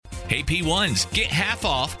Hey P1s, get half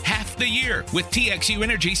off half the year with TXU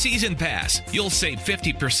Energy Season Pass. You'll save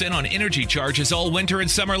 50% on energy charges all winter and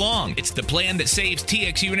summer long. It's the plan that saves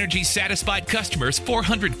TXU Energy satisfied customers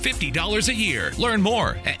 $450 a year. Learn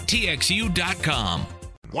more at TXU.com.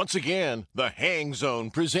 Once again, the Hang Zone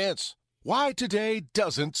presents Why Today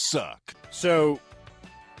Doesn't Suck. So,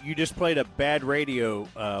 you just played a bad radio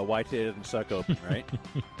Why Today Doesn't Suck open, right?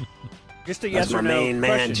 Just a yes or no main man,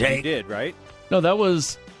 question. Jake. You did, right? No, that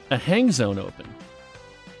was a Hang Zone open.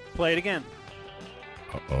 Play it again.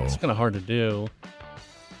 It's kind of hard to do.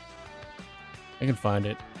 I can find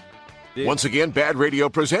it. Once again, Bad Radio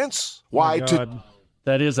presents Why Today.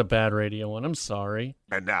 That is a bad radio one. I'm sorry.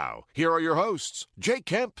 And now, here are your hosts, Jake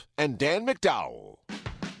Kemp and Dan McDowell.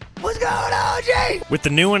 What's going on, Jake? With the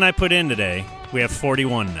new one I put in today, we have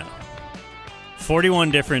 41 now.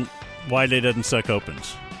 41 different Why Today Doesn't Suck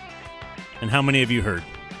opens. And how many have you heard?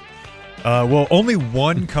 Well, only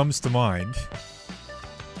one comes to mind.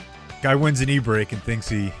 Guy wins an e-break and thinks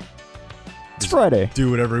he It's Friday.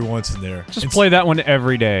 do whatever he wants in there. Just play that one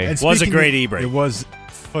every day. And Was a speaking great of- e-break. It was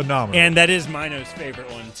phenomenal. And that is Mino's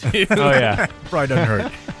favorite one, too. Oh, yeah. Probably doesn't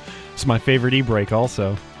hurt. It's my favorite e-break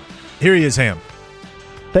also. Here he is, Ham.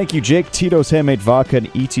 Thank you, Jake. Tito's Handmade Vodka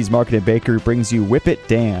and E.T.'s Market and Bakery brings you Whip It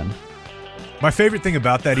Dan. My favorite thing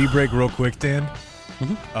about that e-break, real quick, Dan,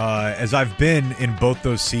 as I've been in both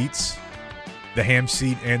those seats, the Ham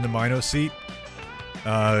seat and the Mino seat,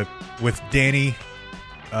 with Danny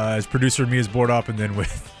as producer and me as board op, and then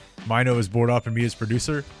with Mino as board op and me as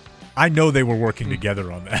producer, I know they were working together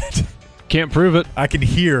on that. Can't prove it. I can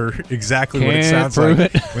hear exactly what it Can't sounds prove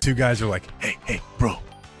like it. when two guys are like, hey, bro,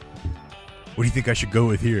 what do you think I should go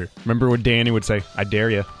with here? Remember when Danny would say, I dare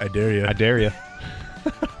you. I dare you. I dare you.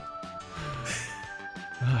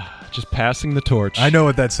 Just passing the torch. I know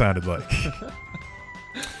what that sounded like.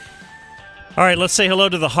 All right, let's say hello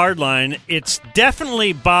to the hard line. It's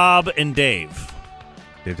definitely Bob and Dave.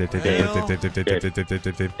 Dave.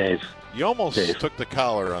 You almost took the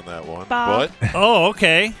collar on that one, Bob. but Oh,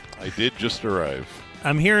 okay. I did just arrive.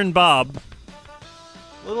 I'm hearing Bob.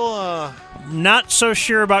 Little, Not so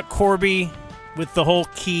sure about Corby with the whole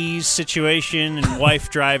keys situation and wife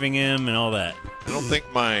driving him and all that. I don't think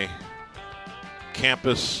my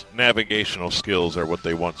campus navigational skills are what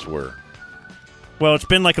they once were. Well, it's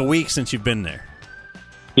been like a week since you've been there.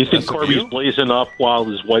 You think SMU? Corby's blazing up while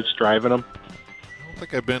his wife's driving him? I don't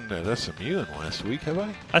think I've been at SMU in the last week, have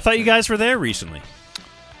I? I thought you guys were there recently.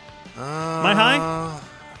 Am I high?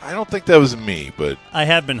 I don't think that was me, but I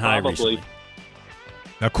have been high Probably. recently.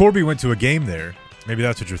 Now, Corby went to a game there. Maybe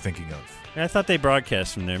that's what you're thinking of. I thought they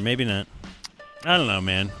broadcast from there. Maybe not. I don't know,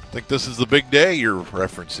 man. I think this is the big day you're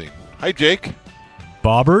referencing. Hi, Jake.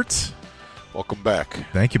 Bobbert, Welcome back.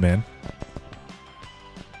 thank you, man.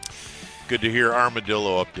 Good to hear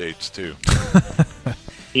armadillo updates, too.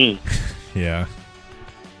 Yeah.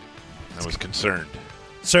 I was concerned.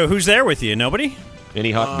 So who's there with you? Nobody?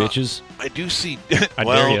 Any hot bitches? I do see. I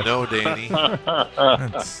well, dare you. no, Danny.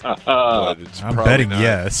 That's- But it's I'm probably betting not.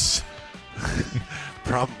 yes.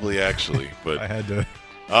 Probably, actually. I But had to.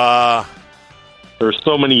 There were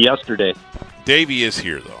so many yesterday. Davey is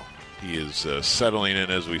here, though. He is settling in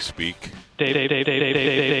as we speak. I'm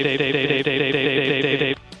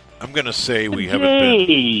going to say we haven't been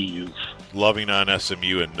Dave. loving on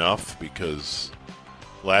SMU enough because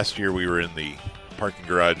last year we were in the parking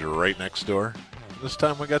garage right next door. This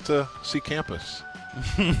time we got to see campus.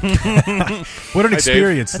 What an Dave.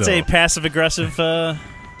 experience, That's though. a passive-aggressive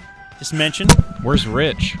just mention. Where's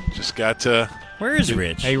Rich? Just got to Where is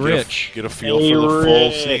Rich? Hey, Rich. get a feel Hey, for the full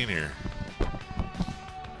Rick. scene here.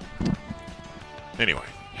 Anyway,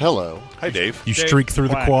 Hello. hi, Dave. You streak through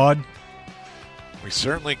the Quack. quad. We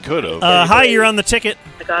certainly could have. Hi, you're on the ticket.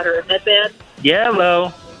 I got her a headband. Yeah,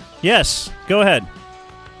 hello. Yes, go ahead.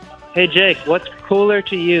 Hey, Jake, what's cooler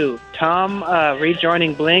to you, Tom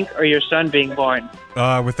rejoining Blink or your son being born?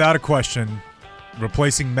 Without a question,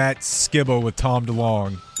 replacing Matt Skibbo with Tom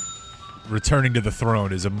DeLonge, returning to the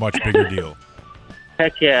throne is a much bigger deal.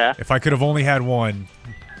 Heck yeah. If I could have only had one,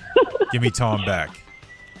 give me Tom back.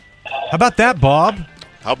 How about that, Bob?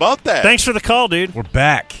 How about that? Thanks for the call, dude. We're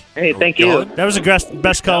back. Hey, thank you. That was the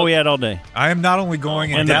best call we had all day. I am not only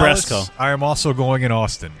going in And the Dallas, breast call. I am also going in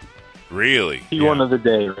Austin. Really? He one of the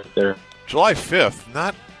day right there. July 5th.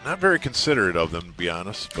 Not very considerate of them, to be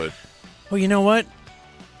honest, but Well, you know what?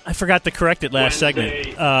 I forgot to correct it last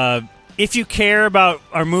segment. If you care about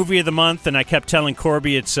our movie of the month, and I kept telling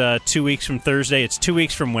Corby it's 2 weeks from Thursday, it's 2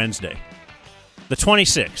 weeks from Wednesday. The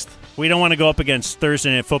 26th. We don't want to go up against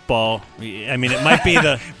Thursday Night Football. I mean, it might be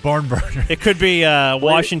the barn burner. It could be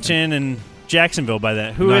Washington and Jacksonville by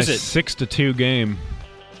then. Who is it? 6-2 game.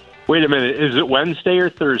 Wait a minute. Is it Wednesday or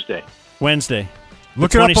Thursday? Wednesday.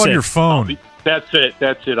 Look the it up on 26th. your phone. That's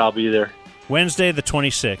it. I'll be there. Wednesday the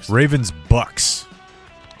 26th. Ravens Bucks.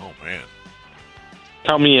 Oh, man.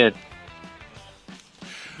 Count me in.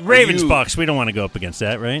 Ravens Bucks. We don't want to go up against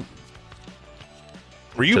that, right?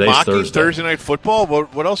 Were you Today's mocking Thursday. Thursday Night Football?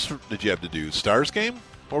 What else did you have to do? Stars game?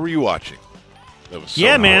 What were you watching? That was so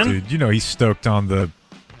Yeah, hard. man. Dude, you know he's stoked on the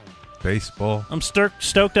baseball. I'm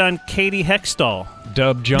stoked on Katie Hextall.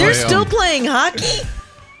 Dub Jones. They're still playing hockey?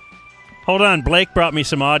 Hold on. Blake brought me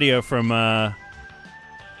some audio from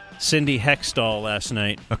Cindy Hextall last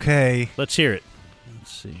night. Okay. Let's hear it. Let's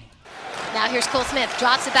see. Now here's Cole Smith.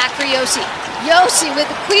 Drops it back for Yoshi. Yoshi with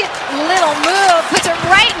a quick little move. Puts it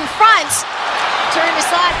right in front. Turning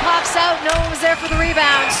aside. Pops out. No one was there for the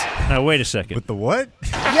rebound. Now, wait a second. With the what?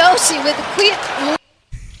 Yoshi with a quick...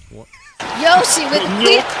 Yoshi with a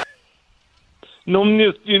quick...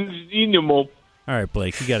 All right,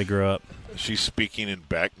 Blake, you got to grow up. She's speaking in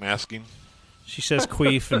backmasking. She says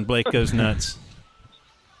queef, and Blake goes nuts.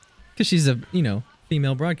 Because she's a,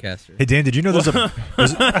 female broadcaster. Hey, Dan, did you know there's a...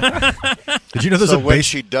 did you know there's so a when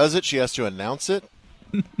she does it, she has to announce it?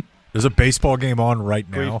 There's a baseball game on right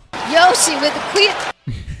now. Yoshi with a quick...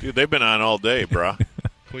 Dude, they've been on all day, brah.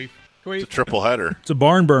 Queef. It's a triple header. It's a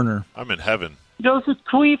barn burner. I'm in heaven. Joseph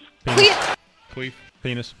Queef. Queef.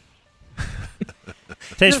 Penis.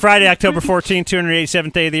 Today's Friday, October 14th,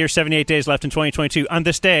 287th day of the year, 78 days left in 2022. On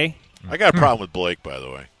this day... I got a problem with Blake, by the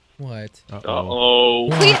way. What? Uh-oh.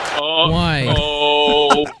 Why?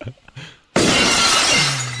 Oh.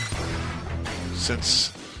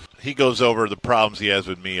 Since he goes over the problems he has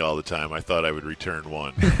with me all the time, I thought I would return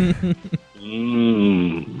one.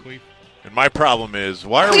 And my problem is,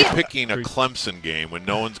 why are we picking a Clemson game when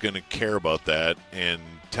no one's going to care about that and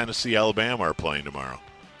Tennessee, Alabama are playing tomorrow?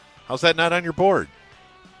 How's that not on your board?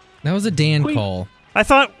 That was a Dan call. I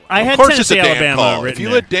thought I had Of course Tennessee, it's a Dan Alabama call. written If you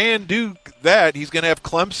there. let Dan do that, he's going to have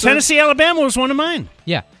Clemson. Tennessee, Alabama was one of mine.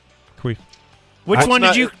 Yeah. Queef. Which one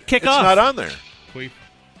did you kick off? It's not on there. Queef.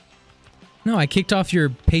 No, I kicked off your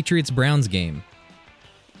Patriots-Browns game.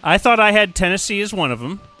 I thought I had Tennessee as one of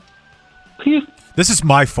them. This is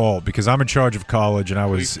my fault because I'm in charge of college and I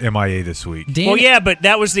was MIA this week. Well, yeah, but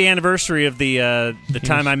that was the anniversary of the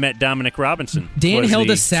time I met Dominic Robinson. Dan Was held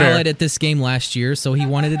the- a salad at this game last year, so he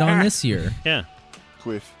wanted it on this year. Yeah.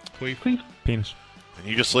 Queef. Queef. Penis. And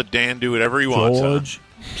you just let Dan do whatever he wants. George.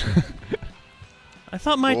 Huh? I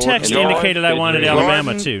thought my George. text George. indicated I wanted George.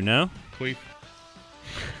 Alabama too, no? Queef.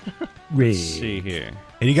 Let's see here.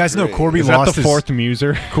 And you guys know Corby Is that lost the his fourth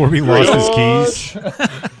muser? Corby lost his keys.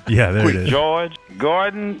 Yeah, there it is. George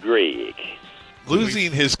Gordon Greg.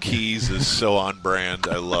 Losing his keys is so on brand.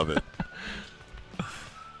 I love it.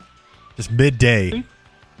 Just midday.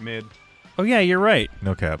 Mid. Oh yeah, you're right.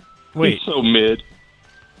 No cap. Wait. He's so mid.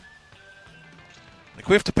 Like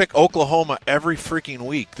we have to pick Oklahoma every freaking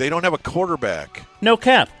week. They don't have a quarterback. No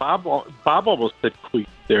cap. Bob almost said Queef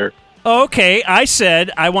there. Oh, okay, I said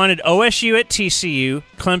I wanted OSU at TCU,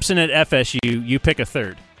 Clemson at FSU. You pick a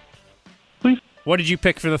third. What did you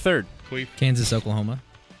pick for the third? Kansas, Oklahoma.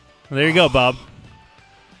 Well, there you go, Bob.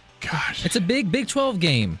 Gosh. It's a big Big 12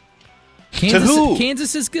 game. Kansas, who?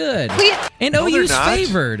 Kansas is good. And No, they're OU's not.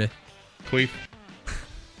 favored. Queef.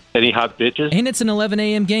 Any hot bitches? And it's an 11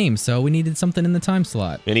 a.m. game, so we needed something in the time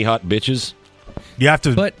slot. Any hot bitches? You have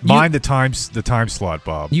to But mind the time slot,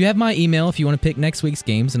 Bob. You have my email if you want to pick next week's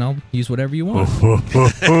games, and I'll use whatever you want.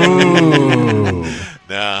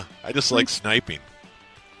 Nah, I just like sniping.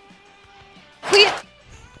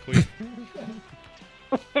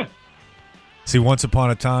 See, once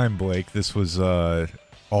upon a time, Blake, this was all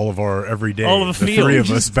of our everyday. All of the three field.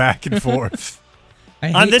 of us back and forth.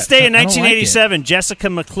 On this day in I don't like it. 1987, Jessica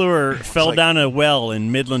McClure fell down a well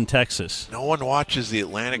in Midland, Texas. No one watches the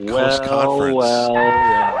Atlantic Coast Conference.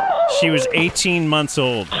 She was 18 months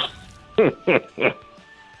old.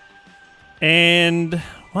 And,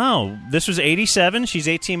 wow, this was 87. She's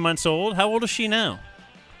 18 months old. How old is she now?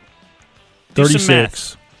 Do some 36.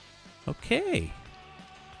 math. Okay.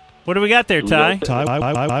 What do we got there, Ty?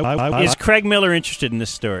 Is Craig Miller interested in this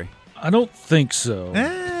story? I don't think so.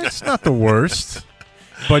 It's not the worst.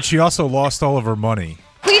 But she also lost all of her money.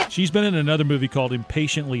 She's been in another movie called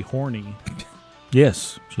Impatiently Horny.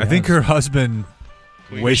 Yes. I think her husband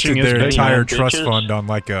Wishing wasted his their baby entire on trust bitches. fund on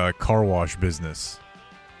like a car wash business.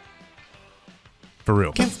 For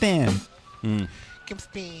real. Kim Span.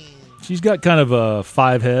 She's got kind of a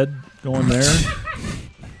 5 head going there.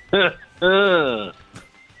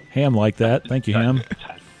 Ham like that. Thank you, Ham.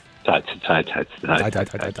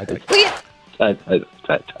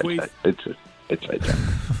 It's right there.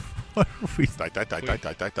 What are we-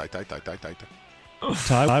 Oh,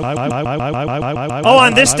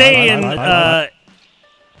 on this day in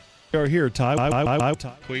You're here, Ty.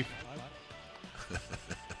 Queef.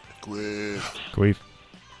 Queef.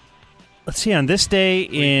 let's see, on this day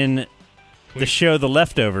in the show The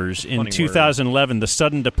Leftovers in 2011, the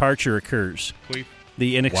sudden departure occurs. Queef.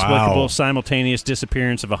 The inexplicable Wow. simultaneous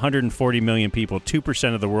disappearance of 140 million people,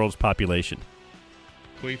 2% of the world's population.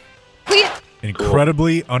 Queef.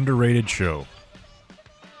 Incredibly underrated show.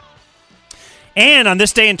 And on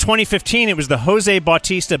this day in 2015, it was the Jose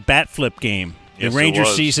Bautista bat flip game. Yes, the it Rangers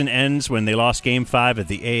was. season ends when they lost Game 5 of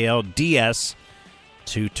the ALDS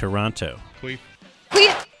to Toronto. Queef.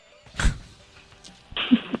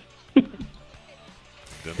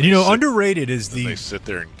 And you know, underrated is They the sit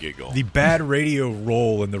there and giggle. the bad radio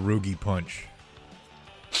roll in the Rugi Punch.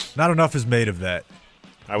 Not enough is made of that.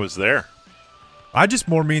 I was there. I just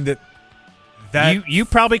more mean that You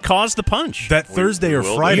probably caused the punch. that Thursday or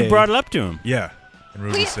will Friday. You brought it up to him. Yeah. And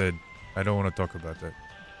Rugi said, I don't want to talk about that.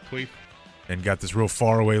 Queef. And got this real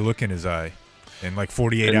faraway look in his eye. And like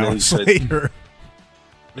 48 And then he hours said- later.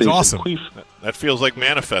 It was awesome. That feels like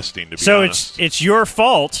manifesting, to be So honest. it's your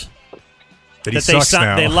fault That he that they sucks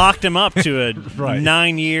now. they locked him up to a Right.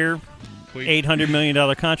 9-year, $800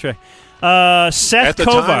 million contract. Seth At the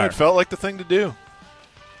Kovar. time, it felt like the thing to do.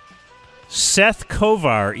 Seth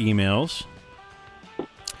Kovar emails.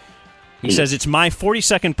 He says, it's my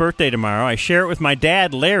 42nd birthday tomorrow. I share it with my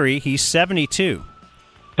dad, Larry. He's 72.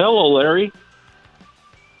 Hello, Larry.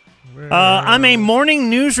 I'm a morning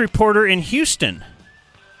news reporter in Houston.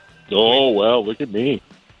 Oh, well, look at me.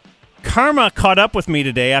 Karma caught up with me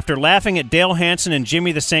today after laughing at Dale Hansen and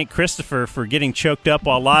Jimmy the St. Christopher for getting choked up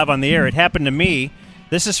while live on the air. It happened to me.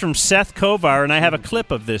 This is from Seth Kovar, and I have a clip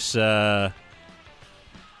of this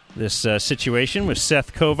situation with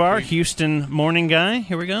Seth Kovar, Houston morning guy.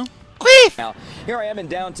 Here we go. Now, here I am in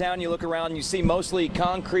downtown. You look around and you see mostly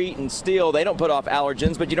concrete and steel. They don't put off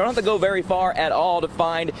allergens, but you don't have to go very far at all to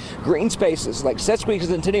find green spaces like Sesquick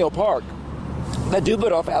Centennial Park that do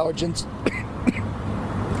put off allergens.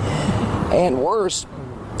 And worse,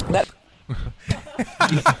 that...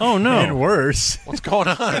 Oh, no. And worse. What's going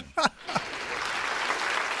on?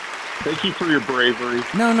 Thank you for your bravery.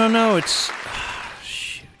 No. It's...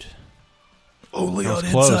 Only on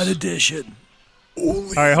Inside Edition. All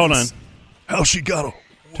right, hold on. How she got him?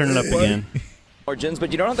 Turn it up again. allergens,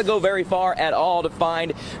 but you don't have to go very far at all to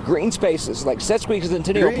find green spaces like Sesquick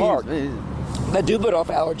Centennial Park that do put off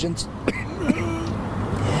allergens.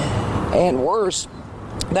 And worse,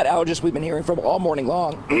 that allergist we've been hearing from all morning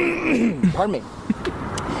long. Pardon me.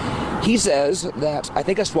 He says that, I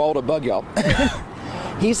think I swallowed a bug, y'all.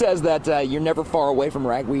 He says that you're never far away from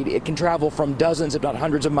ragweed. It can travel from dozens, if not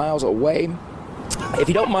hundreds of miles away. If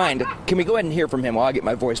you don't mind, can we go ahead and hear from him while I get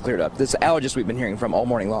my voice cleared up? This allergist we've been hearing from all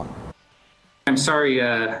morning long. I'm sorry,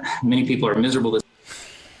 many people are miserable this.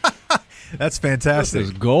 That's fantastic. This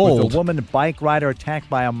is gold. With a woman bike rider attacked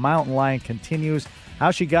by a mountain lion continues.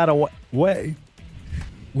 How she got away.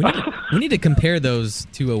 We need to compare those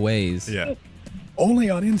two aways. Yeah. Only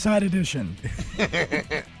on Inside Edition.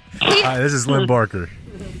 Hi, this is Lynn Barker.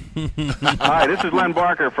 Hi, this is Len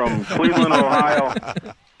Barker from Cleveland, Ohio.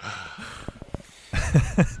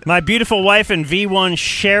 My beautiful wife in V1,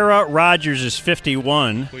 Shara Rogers, is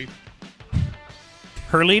 51.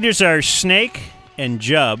 Her leaders are Snake and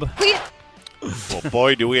Jub. Well,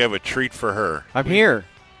 boy, do we have a treat for her. I'm here.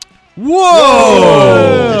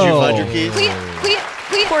 Whoa! Did you find your keys?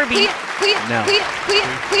 Corby. No.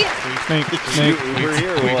 We're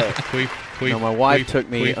here or what? No, my wife took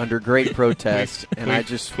me under great protest, and I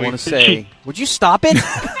just want to say, would you stop it?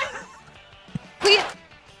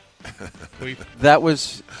 That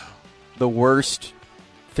was the worst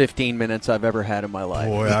 15 minutes I've ever had in my life.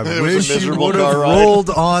 Boy, I It was a wish you miserable would have car ride. rolled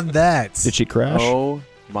on that. Did she crash? Oh,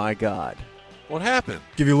 my God. What happened?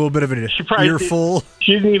 Give you a little bit of an earful.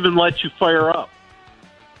 She didn't even let you fire up.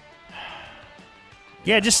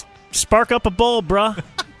 Yeah, just spark up a bowl, bruh.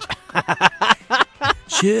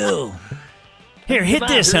 Chill. Here, hit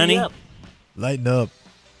this, honey. Lighten up.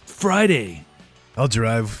 Friday. I'll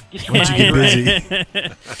drive once you get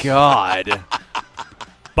busy. God.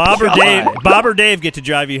 Bob or Dave get to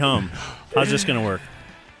drive you home. How's this going to work?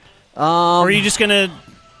 Or are you just going to...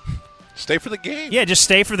 Stay for the game. Yeah, just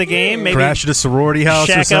stay for the game. Maybe Crash at a sorority house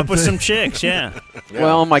or shack something. up with some chicks, yeah.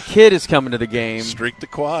 Well, my kid is coming to the game, Streak the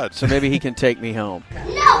quad. so maybe he can take me home.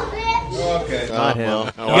 Okay. Not him.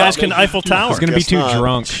 You guys can Eiffel Tower. He's going to be Guess too not.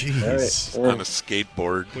 drunk. Jeez. On a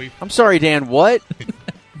skateboard. I'm sorry, Dan. What?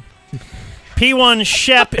 P1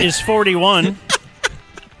 Shep is 41.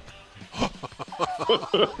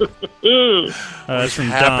 That's from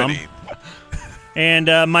happening?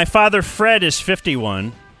 And my father, Fred, is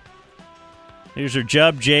 51. Here's our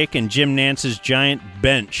Jub, Jake, and Jim Nance's giant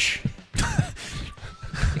bench.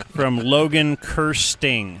 From Logan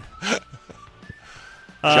Kirsting.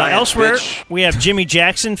 Elsewhere, we have Jimmy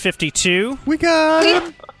Jackson, 52. We got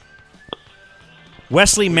him.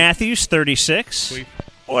 Wesley Matthews, 36.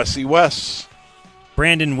 Wesley West.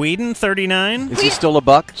 Brandon Whedon, 39. Is he still a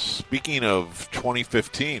buck? Speaking of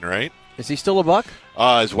 2015, right? Is he still a buck?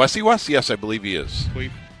 Is Wesley West? Yes, I believe he is.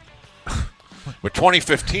 But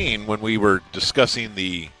 2015, when we were discussing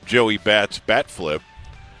the Joey Bats bat flip,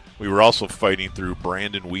 we were also fighting through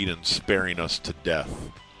Brandon Whedon sparing us to death.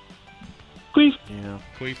 Queef. Yeah.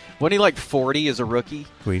 Queef. Wasn't he like 40 as a rookie?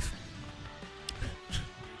 Queef.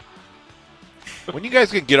 When you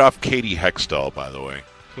guys can get off Katie Hextall, by the way.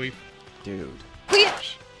 Queef. Dude.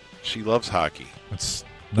 She loves hockey. That's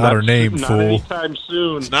not her name, not fool. anytime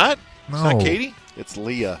soon. It's not? It's not Katie? It's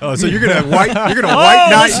Leah. Oh, so you're gonna white knight?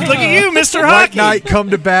 Look at you, Mr. White Hockey. knight come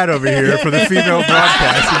to bat over here for the female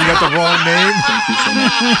broadcast, and you got the wrong name.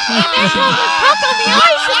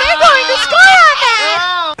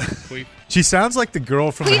 She sounds like the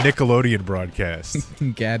girl from the Nickelodeon broadcast.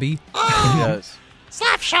 Gabby. Yes.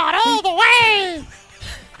 Slap shot all the way.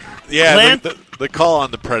 Yeah, the call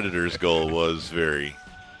on the Predators goal was very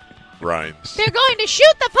rhymes. They're going to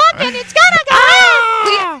shoot the puck and it's gonna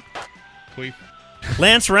go. Queef.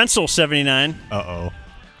 Lance Rensel, 79. Uh-oh.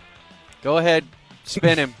 Go ahead.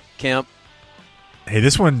 Spin him, Kemp. Hey,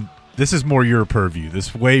 this is more your purview.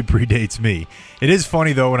 This way predates me. It is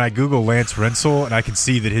funny, though, when I Google Lance Rensel, and I can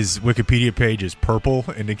see that his Wikipedia page is purple,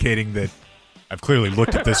 indicating that I've clearly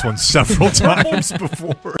looked at this one several times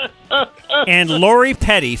before. And Lori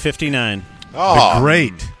Petty, 59. Oh,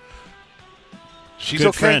 great. She's Good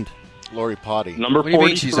okay. friend. Lori Potty. Number What do you 43.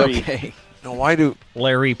 mean she's okay? No, why do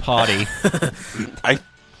Larry Potty. I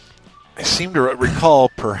seem to recall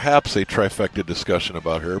perhaps a trifecta discussion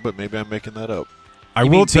about her, but maybe I'm making that up. I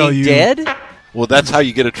will tell you. Dead? Well, that's how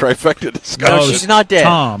you get a trifecta discussion. No, she's not dead.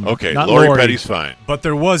 Tom. Okay, not Lori Lori. Petty's fine. But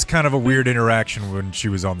there was kind of a weird interaction when she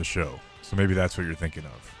was on the show. So maybe that's what you're thinking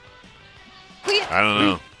of. I don't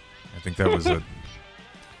know. I think that was a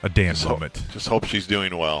Dan moment. Just hope she's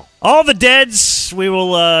doing well. All the deads we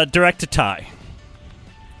will direct to Ty.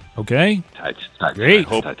 Okay. Great.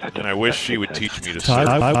 And I wish she would teach me to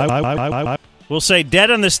surf. We'll say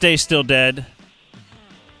dead on this day, still dead.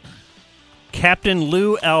 Captain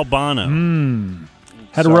Lou Albano.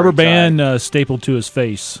 Had a rubber band stapled to his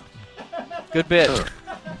face. Good bit.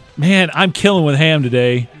 Man, I'm killing with Ham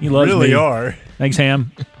today. He loves me. Really are. Thanks,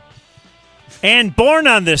 Ham. And born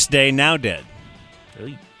on this day, now dead.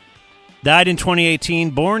 Died in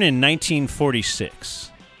 2018, born in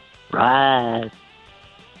 1946. Right.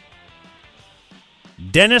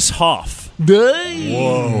 Dennis Hoff.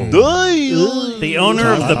 Whoa. The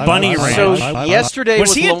owner of the Bunny Ranch. So yesterday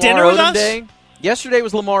was he at Lamar dinner with Odom us? Day. Yesterday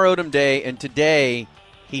was Lamar Odom Day, and today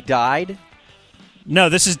he died. No,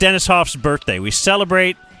 this is Dennis Hoff's birthday. We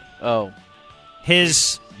celebrate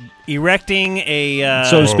his erecting a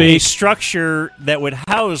So to speak. a structure that would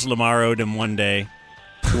house Lamar Odom one day.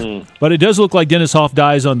 But it does look like Dennis Hoff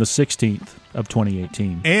dies on the 16th of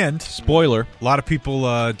 2018. And spoiler, a lot of people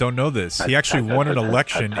don't know this. He actually won an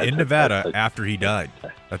election in Nevada after he died.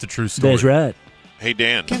 That's a true story. That's right. Hey,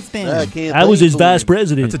 Dan. I was his vice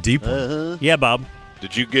president. That's a deep one. Yeah, Bob.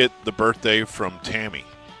 Did you get the birthday from Tammy?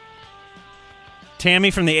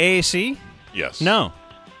 Tammy from the AAC? Yes. No.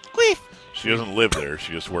 She doesn't live there.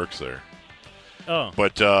 She just works there. Oh.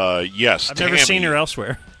 But, yes, I've Tammy never seen her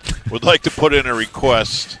elsewhere. would like to put in a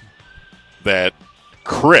request that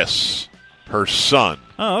Chris, her son,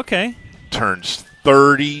 okay, turns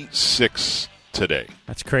 36 today.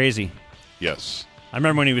 That's crazy. Yes. I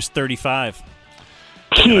remember when he was 35.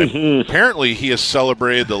 Apparently, he has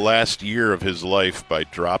celebrated the last year of his life by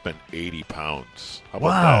dropping 80 pounds. How about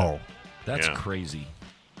Wow. That's Yeah. crazy.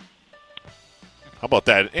 How about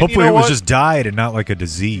that? And Hopefully you know it was what? just died and not like a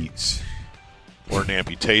disease. Or an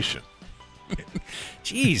amputation.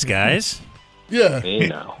 Jeez, guys. Yeah. Hey,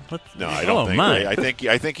 now. No, I don't think. my. I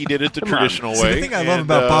think he did it the Come on. traditional See, way. the thing I love and,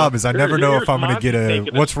 about Bob is I never know here's if I'm going to Monty get a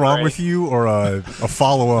taking a "What's wrong spray. with you" or a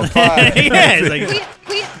follow-up. Yeah, it's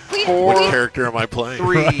like, what character am I playing?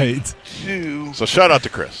 Right. 2, So shout out to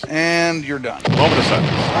Chris. and you're done. Moment of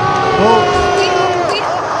silence.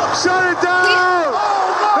 Shut it down!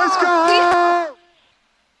 Let's go!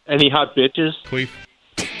 Any hot bitches? Queef.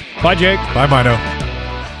 Bye, Jake. Bye, Mino.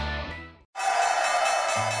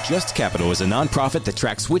 Just Capital is a nonprofit that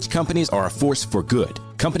tracks which companies are a force for good.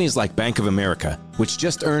 Companies like Bank of America, which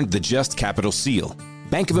just earned the Just Capital seal.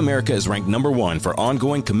 Bank of America is ranked number 1 for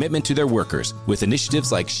ongoing commitment to their workers with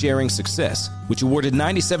initiatives like Sharing Success, which awarded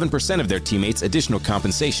 97% of their teammates additional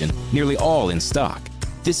compensation, nearly all in stock.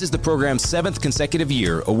 This is the program's 7th consecutive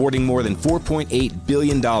year, awarding more than $4.8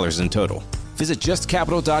 billion in total. Visit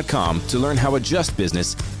justcapital.com to learn how a just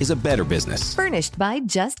business is a better business. Furnished by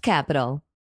Just Capital.